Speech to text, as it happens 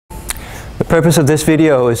purpose of this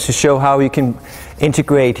video is to show how you can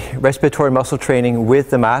integrate respiratory muscle training with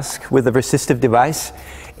the mask, with the resistive device,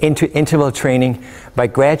 into interval training by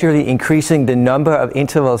gradually increasing the number of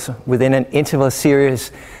intervals within an interval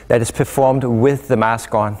series that is performed with the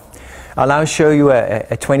mask on. I'll now show you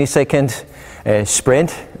a 20-second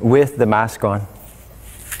sprint with the mask on.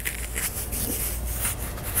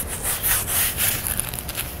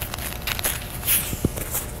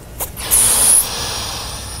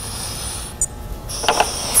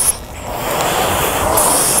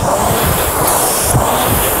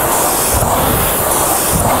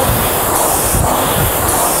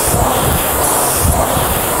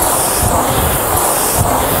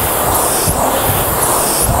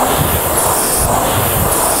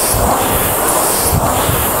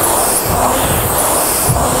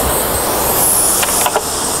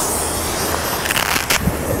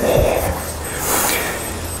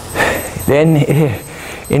 Then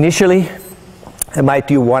initially I might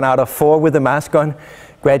do 1 out of 4 with the mask on,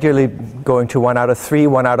 gradually going to 1 out of 3,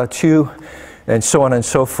 1 out of 2, and so on and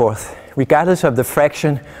so forth. Regardless of the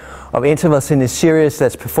fraction of intervals in the series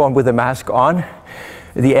that's performed with the mask on,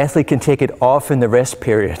 the athlete can take it off in the rest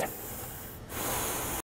period.